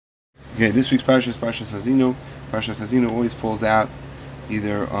Okay, this week's Parshas Haazinu. Parshas Haazinu always falls out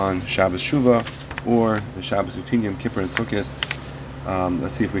either on Shabbos Shuvah or the Shabbos between Yom Kippur and Sukkot.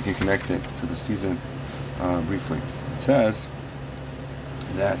 Let's see if we can connect it to the season briefly. It says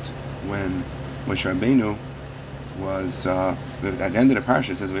that when Moshe Rabbeinu was at the end of the Parsha,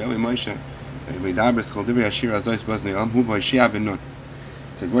 it says Moshe called Divrei Hashir Azos Bazneam Hu Vayshia Ben Nun.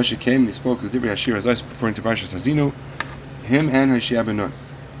 It says Moshe came and he spoke to Divrei Hashir Azos, referring to Parshas Haazinu, him and Hashia Ben Nun.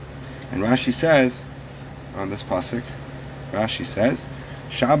 And Rashi says on this pasuk, Rashi says,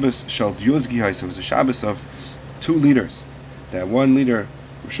 Shabbos shall Yuzgi Haisa, was a Shabbos of two leaders. That one leader,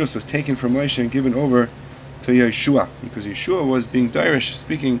 Rishus, was taken from Moshe and given over to Yeshua, because Yeshua was being Dirish,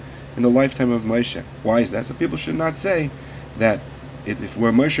 speaking in the lifetime of Moshe. Why is that? So people should not say that if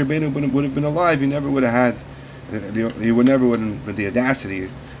where Moshe Rabbeinu would have been alive, he never would have had, he would never would have the audacity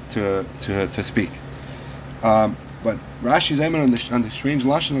to speak. But Rashi's aiming on the strange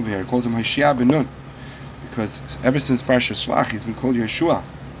lashon over here. He calls him Hashia Ben Nun, because ever since Parshas Shlach he's been called Yeshua.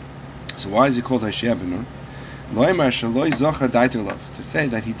 So why is he called Hashia Ben Nun? To say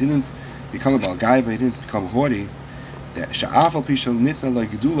that he didn't become a Balgaiva, he didn't become haughty.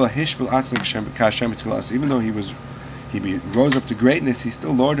 Even though he rose up to greatness, he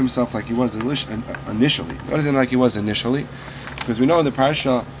still lowered himself like he was initially. What is it like he was initially? Because we know in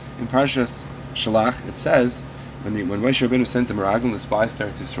Parshas Shlach it says, when Moshe Rabbeinu sent the Meraglim, the spies to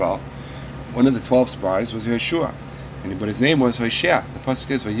Eretz Yisrael, one of the 12 spies was Yeshua, but his name was Hoshea. The pasuk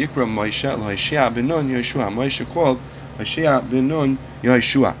says, "Vayikra Moshe Hoshea ben Nun Yeshua." Moshe called Hoshea ben Nun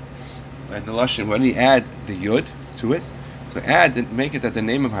Yeshua. And the lashon, when he add the yud to it, so add and make it that the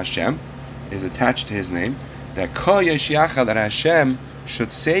name of Hashem is attached to his name. That Kol Yeshiacha, that Hashem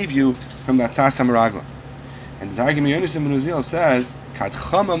should save you from the Atzas HaMeraglim. And the Targum Yonis Ben Uzziel says,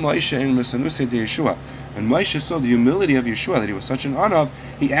 "Kadchama Moshe in Mesanusei de Yeshua." When Moshe saw the humility of Yeshua, that he was such an honor of,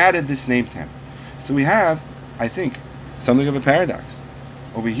 he added this name to him. So we have, I think, something of a paradox.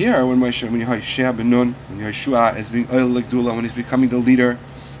 Over here, when Yeshua ben Nun, when Yeshua is being Oil L'Gdula, when he's becoming the leader,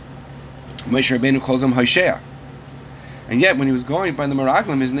 Moshe Rabbeinu calls him Hoshea. And yet, when he was going by the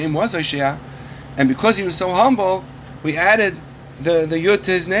Meraglim, his name was Hoshea, and because he was so humble, we added the Yud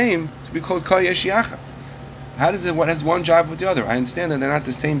to his name to be called Kol Yeshiacha. How does it? What has one job with the other? I understand that they're not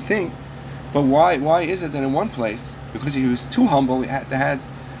the same thing. But why is it that in one place, because he was too humble, we had to add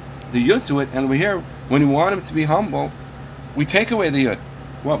the yud to it, and over here, when we want him to be humble, we take away the yud?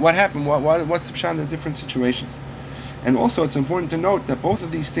 What happened? What's the pshat in the different situations? And also, it's important to note that both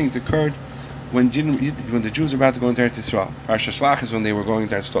of these things occurred when the Jews were about to go into Eretz Yisrael. Parshas Shlach is when they were going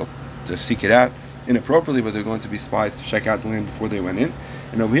to Eretz Yisrael to seek it out inappropriately, but they're going to be spies to check out the land before they went in.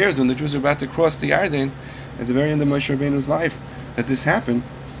 And over here is when the Jews are about to cross the Yarden at the very end of Moshe Rabbeinu's life that this happened.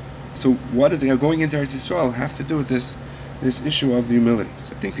 So what does going into Eretz Yisrael have to do with this issue of the humility?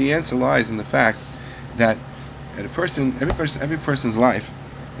 So I think the answer lies in the fact that every person's life,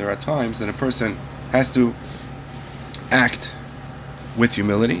 there are times that a person has to act with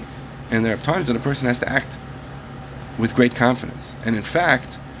humility, and there are times that a person has to act with great confidence. And in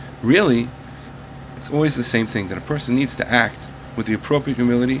fact, really, it's always the same thing, that a person needs to act with the appropriate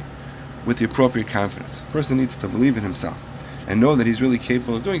humility, with the appropriate confidence. A person needs to believe in himself and know that he's really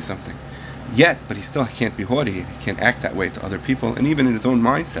capable of doing something. But he still can't be haughty. He can't act that way to other people, and even in his own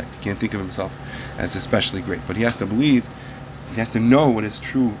mindset, he can't think of himself as especially great. But he has to believe, he has to know what his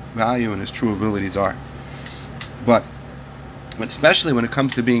true value and his true abilities are. But especially when it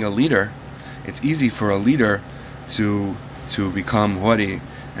comes to being a leader, it's easy for a leader to become haughty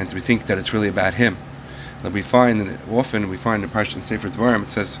and to think that it's really about him. That we find, and often we find in Parshas and Sefer Dvarim,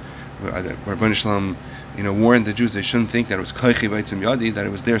 it says, Rabbeinu Shalom warned the Jews they shouldn't think that it was koichi v'etzem yadi, that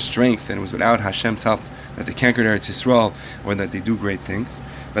it was their strength and it was without Hashem's help that they conquered Eretz Yisrael or that they do great things.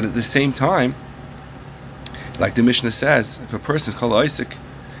 But at the same time, like the Mishnah says, if a person is called Isaac,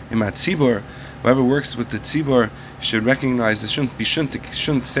 imat tzibur, whoever works with the tzibur should recognize,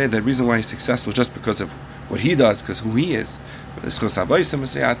 shouldn't say the reason why he's successful just because of what he does, because who he is. The schos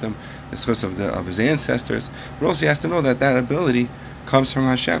of his ancestors, but also he has to know that ability comes from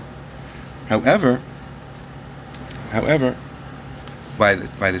Hashem. However, by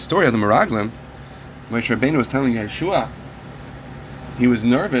the story of the Meraglim, Moshe Rabbeinu was telling Yeshua, he was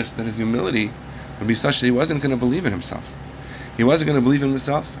nervous that his humility would be such that he wasn't going to believe in himself. He wasn't going to believe in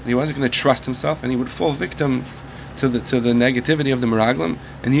himself, and he wasn't going to trust himself, and he would fall victim to the negativity of the Meraglim,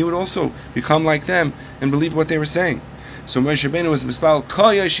 and he would also become like them and believe what they were saying. So Moshe Rabbeinu was mispal,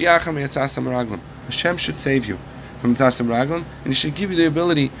 Kol Yeshiacha mi'atzas HaMeraglim. Hashem should save you from the Atzas HaMeraglim, and he should give you the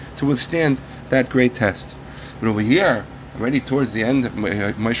ability to withstand that great test. But over here, already towards the end of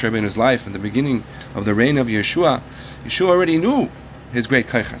Moshe Rabbeinu's life, in the beginning of the reign of Yeshua already knew his great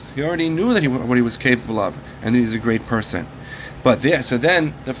kaichas. He already knew that what he was capable of, and that he's a great person. But so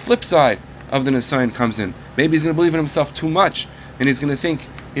then the flip side of the Nisayan comes in. Maybe he's going to believe in himself too much, and he's going to think,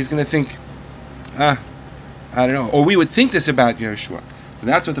 I don't know, or we would think this about Yehoshua. So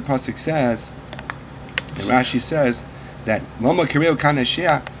that's what the pasuk says. And Rashi says that Lama Kireu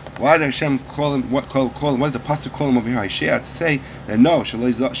Kanashia. Why did Hashem call him? What does the pasuk call him over here? Isaiah to say that no,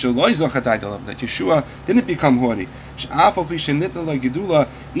 that Yeshua didn't become haughty.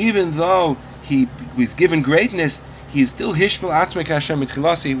 Even though he was given greatness, he is still Hishmel Atzmek Hashem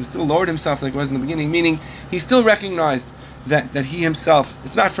Mitchilasi. He was still lowered himself like he was in the beginning. Meaning, he still recognized that he himself,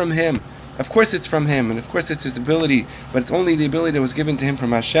 it's not from him. Of course, it's from him, and of course, it's his ability. But it's only the ability that was given to him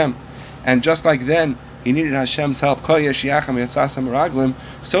from Hashem. And just like then, he needed Hashem's help. So too,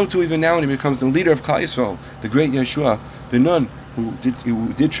 even now, when he becomes the leader of Klal Yisrael, the great Yeshua, the Nun, who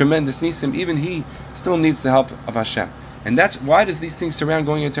did tremendous nisim, even he still needs the help of Hashem. And that's why does these things surround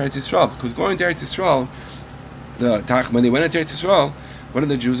going into Eretz Yisrael? Because going to Eretz Yisrael, when they went into Eretz Yisrael, one of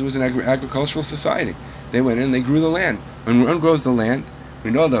the Jews was an agricultural society. They went in and they grew the land. When one grows the land, we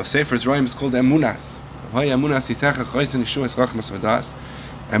know the Sefer's Roim is called Emunas.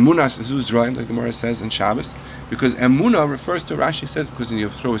 Emunas is Uzraim, the Gemara says in Shabbos, because Emunah refers to, Rashi says, because when you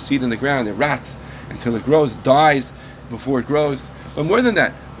throw a seed in the ground, it rots until it grows, dies before it grows. But more than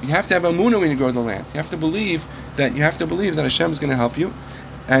that, you have to have Emunah when you grow the land. You have to believe that Hashem is going to help you,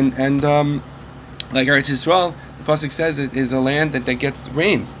 and like Eretz Yisrael, the pasuk says it is a land that gets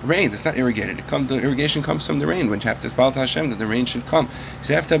rain. It's not irrigated. The irrigation comes from the rain, which you have to spell to Hashem that the rain should come.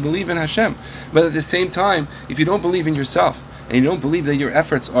 So you have to believe in Hashem. But at the same time, if you don't believe in yourself, and you don't believe that your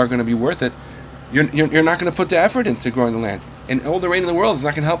efforts are going to be worth it, you're not going to put the effort into growing the land. And all the rain in the world is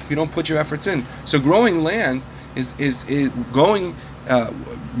not going to help if you don't put your efforts in. So growing land is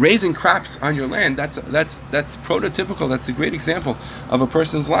raising crops on your land. That's prototypical. That's a great example of a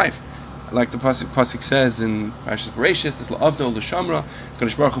person's life. Like the pasuk says in Parshas Bereshis, this la'avdol l'shamra,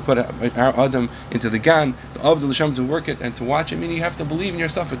 Kadosh Baruch Hu put our Adam into the gan, the avdol l'shamra to work it and to watch it. Meaning you have to believe in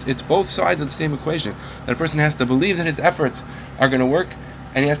yourself. It's both sides of the same equation. That a person has to believe that his efforts are going to work,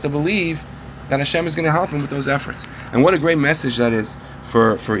 and he has to believe that Hashem is going to help him with those efforts. And what a great message that is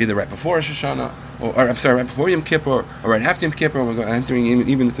for either right before Rosh Hashanah, or right before Yom Kippur, or right after Yom Kippur. We're entering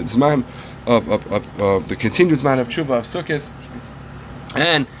even into the Zman of the continued Zman of Tshuva of Sukkot,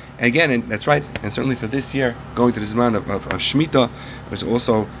 and again, and that's right, and certainly for this year, going to the Zman of Shemitah, which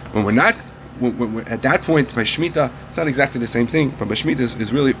also, when we're at that point by Shemitah, it's not exactly the same thing, but by Shemitah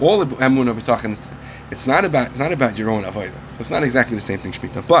is really all Emunah B'tachan. It's not about your own avodah, so it's not exactly the same thing,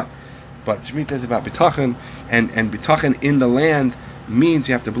 Shemitah, but Shemitah is about B'tachan, and B'tachan in the land means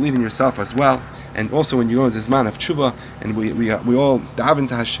you have to believe in yourself as well. And also when you go to this man of tshuva, and we all daven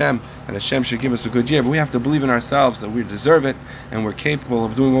to Hashem, and Hashem should give us a good year, but we have to believe in ourselves that we deserve it, and we're capable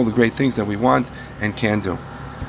of doing all the great things that we want and can do.